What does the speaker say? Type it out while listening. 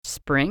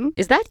spring.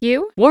 Is that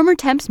you? Warmer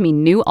temps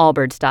mean new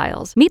Allbirds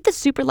styles. Meet the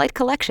Super Light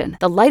Collection,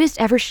 the lightest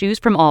ever shoes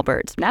from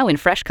Allbirds, now in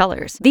fresh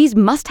colors. These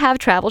must-have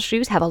travel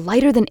shoes have a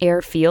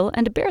lighter-than-air feel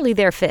and a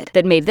barely-there fit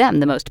that made them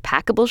the most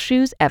packable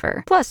shoes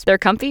ever. Plus, they're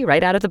comfy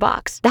right out of the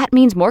box. That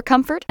means more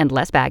comfort and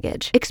less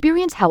baggage.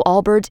 Experience how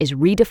Allbirds is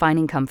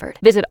redefining comfort.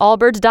 Visit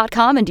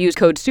allbirds.com and use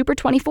code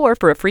SUPER24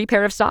 for a free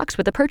pair of socks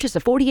with a purchase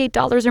of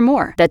 $48 or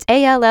more. That's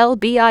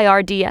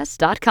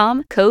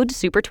ALLBIRDS.com, code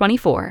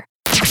SUPER24.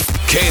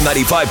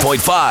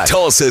 K95.5,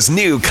 Tulsa's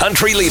new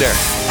country leader.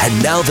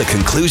 And now the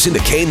conclusion to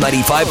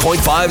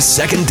K95.5's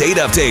second date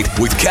update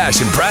with Cash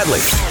and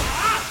Bradley.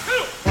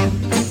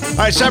 All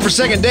right, it's time for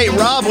second date.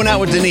 Rob went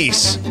out with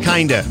Denise.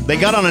 Kinda. They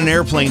got on an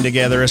airplane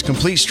together as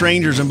complete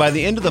strangers, and by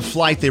the end of the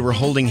flight, they were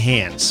holding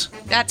hands.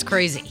 That's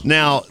crazy.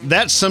 Now,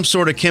 that's some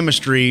sort of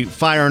chemistry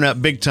firing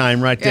up big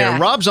time right there. Yeah.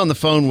 Rob's on the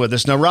phone with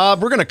us. Now,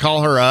 Rob, we're going to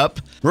call her up.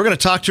 We're going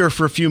to talk to her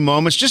for a few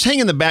moments. Just hang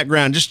in the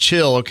background. Just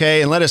chill,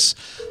 okay? And let us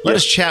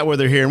chat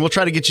with her here, and we'll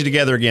try to get you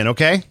together again,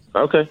 okay?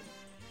 Okay.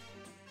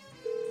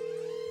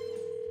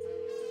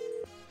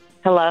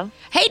 Hello?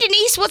 Hey,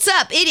 Denise, what's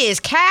up? It is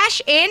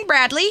Cash and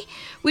Bradley.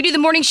 We do the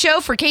morning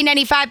show for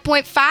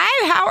K95.5.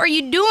 How are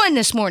you doing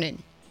this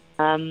morning?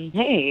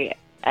 Hey,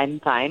 I'm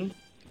fine.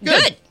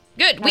 Good.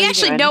 We you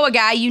actually doing? know a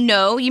guy you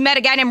know. You met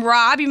a guy named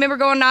Rob. You remember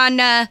going on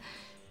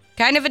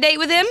kind of a date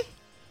with him?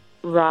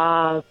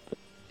 Rob.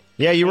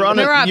 Yeah, you were on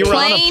a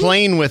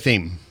plane with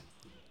him.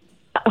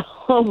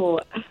 Oh,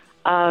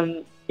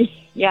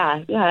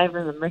 yeah, I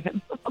remember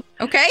him.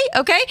 Okay.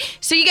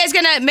 So you guys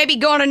gonna maybe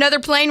go on another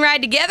plane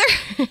ride together?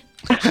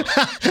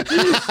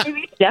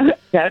 Maybe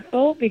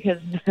doubtful, because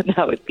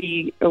that would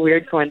be a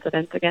weird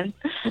coincidence again.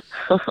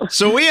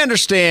 So we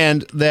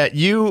understand that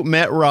you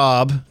met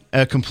Rob,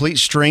 a complete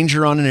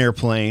stranger on an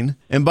airplane,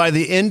 and by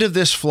the end of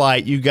this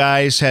flight, you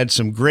guys had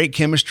some great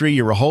chemistry.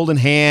 You were holding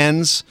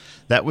hands.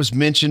 That was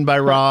mentioned by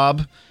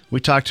Rob. We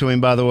talked to him,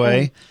 by the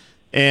way.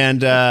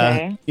 And,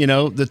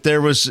 that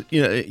there was,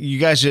 you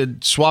guys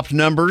had swapped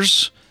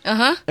numbers.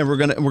 Uh-huh. And we're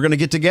gonna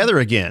get together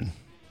again.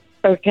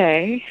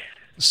 Okay.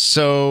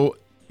 So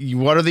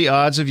what are the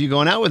odds of you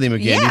going out with him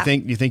again? Yeah.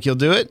 You think you'll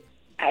do it?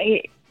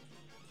 I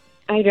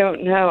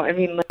don't know. I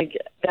mean,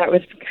 that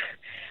was...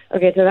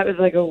 Okay, so that was,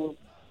 a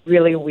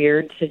really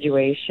weird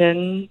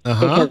situation.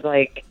 Uh-huh.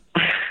 Because,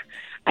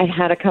 I'd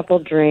had a couple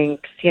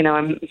drinks.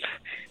 I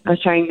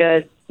was trying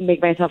to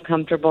make myself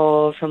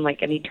comfortable from,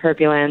 any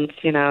turbulence,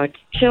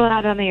 chill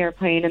out on the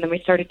airplane. And then we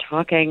started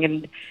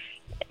talking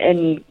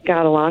and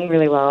got along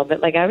really well.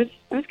 But, I was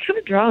kind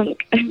of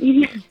drunk. I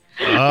mean...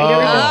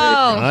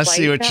 I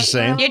see what you're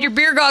saying. You had your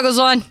beer goggles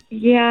on.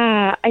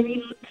 Yeah, I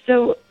mean,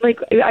 so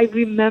I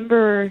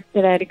remember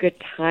that I had a good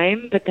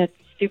time, but that's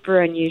super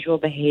unusual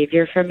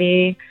behavior for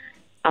me.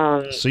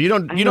 So you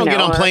don't get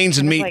on planes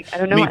and meet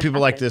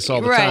people like this all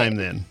the Right. time,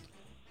 then.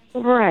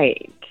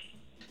 Right.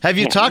 Have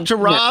you talked to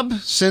Rob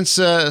since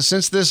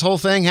this whole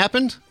thing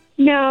happened?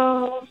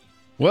 No.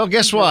 Well,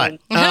 guess what?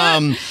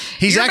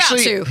 He's You're about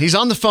to. he's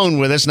on the phone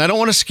with us, and I don't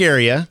want to scare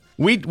you.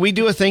 We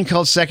do a thing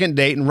called Second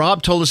Date, and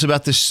Rob told us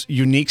about this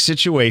unique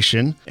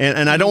situation.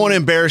 And I don't want to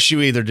embarrass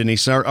you either,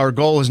 Denise. Our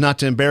goal is not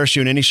to embarrass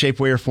you in any shape,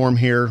 way, or form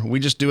here. We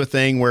just do a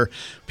thing where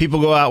people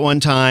go out one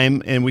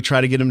time, and we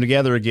try to get them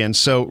together again.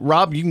 So,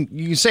 Rob, you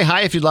can say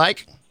hi if you'd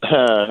like.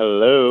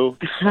 Hello.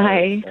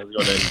 Hi. How's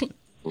it going?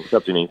 What's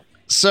up, Denise?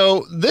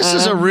 So this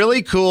is a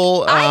really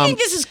cool. I think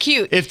this is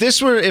cute. If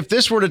this were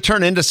to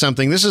turn into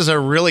something, this is a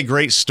really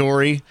great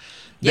story.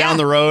 Down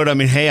the road, I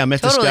mean, hey, I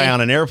met this guy on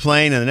an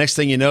airplane, and the next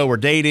thing you know, we're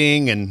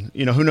dating, and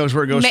who knows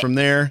where it goes from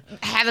there.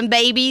 Having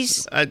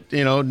babies.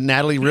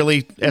 Natalie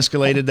really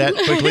escalated that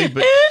quickly,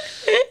 but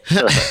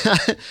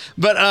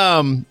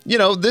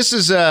this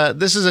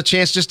is a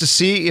chance just to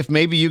see if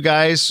maybe you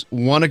guys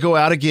want to go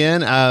out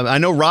again. I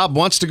know Rob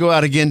wants to go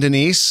out again,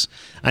 Denise.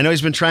 I know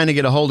he's been trying to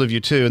get a hold of you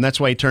too, and that's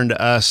why he turned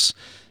to us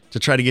to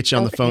try to get you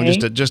on the phone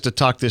just to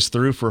talk this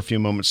through for a few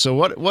moments. So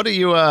what are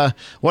your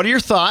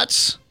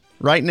thoughts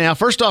right now?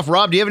 First off,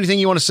 Rob, do you have anything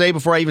you want to say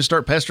before I even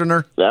start pestering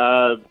her?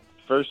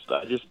 First,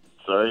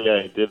 sorry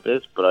I did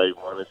this, but I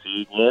want to see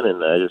you again,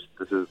 and I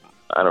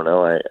don't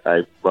know,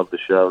 I love the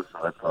show, so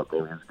I thought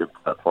maybe it's a good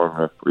platform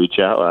to reach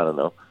out. I don't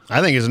know.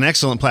 I think it's an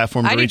excellent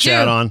platform to reach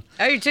out on.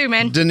 I do too,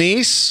 man.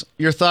 Denise,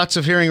 your thoughts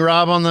of hearing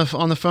Rob on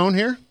the phone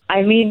here?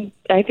 I mean,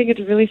 I think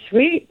it's really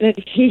sweet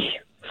that he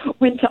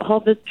went to all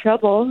this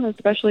trouble,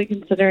 especially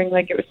considering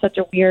it was such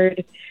a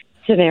weird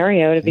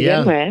scenario to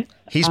begin with.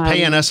 He's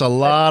paying us a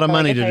lot of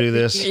money to do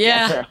this.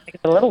 Yeah.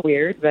 It's a little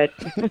weird, but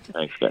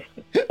Thanks, guys.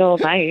 still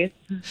nice.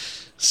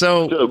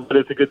 But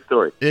it's a good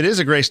story. It is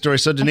a great story.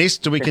 So, Denise,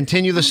 do we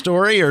continue the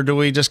story, or do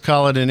we just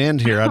call it an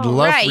end here? I'd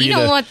love for you to... You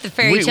don't want the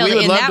fairy tale to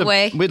end that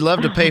way. We'd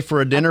love to pay for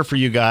a dinner for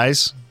you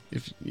guys,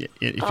 if you'd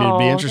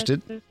be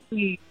interested. That's so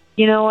sweet.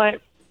 You know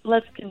what?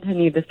 Let's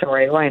continue the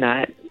story. Why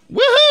not?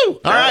 Woohoo! All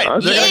right,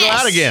 okay. they're going to go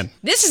out again.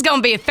 This is going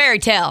to be a fairy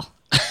tale.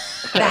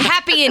 The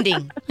happy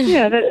ending.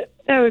 Yeah,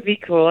 that would be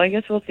cool. I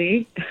guess we'll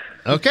see.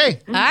 Okay.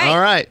 All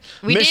right.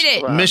 We did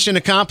it. Mission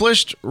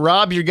accomplished.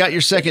 Rob, you got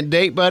your second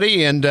date,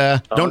 buddy, and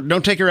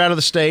don't take her out of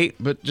the state,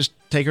 but just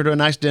take her to a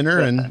nice dinner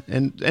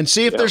and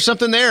see if there's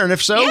something there. And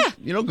if so,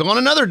 go on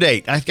another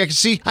date. I could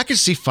see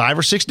 5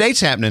 or 6 dates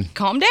happening.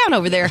 Calm down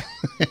over there.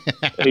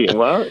 Hey,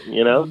 well, I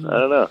don't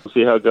know. We'll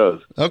see how it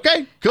goes.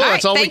 Okay, cool. All right,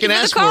 That's all we thank can you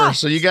for ask the call. for.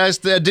 So you guys,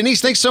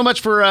 Denise, thanks so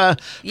much for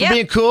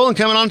being cool and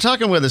coming on and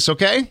talking with us,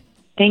 okay?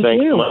 Thanks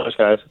Thanks you. so much,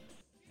 guys.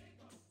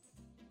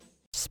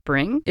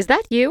 Spring? Is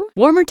that you?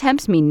 Warmer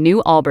temps mean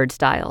new Allbirds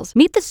styles.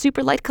 Meet the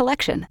Super Light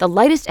Collection, the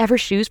lightest ever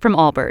shoes from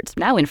Allbirds,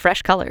 now in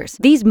fresh colors.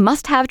 These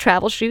must-have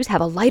travel shoes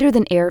have a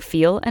lighter-than-air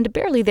feel and a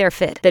barely-there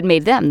fit that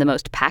made them the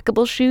most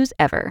packable shoes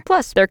ever.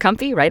 Plus, they're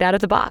comfy right out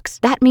of the box.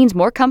 That means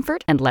more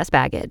comfort and less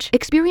baggage.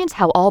 Experience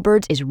how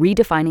Allbirds is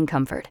redefining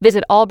comfort.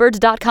 Visit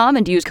allbirds.com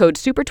and use code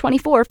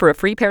SUPER24 for a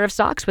free pair of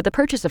socks with a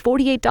purchase of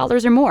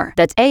 $48 or more.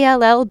 That's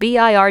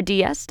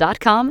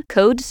ALLBIRDS.com,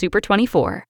 code SUPER24.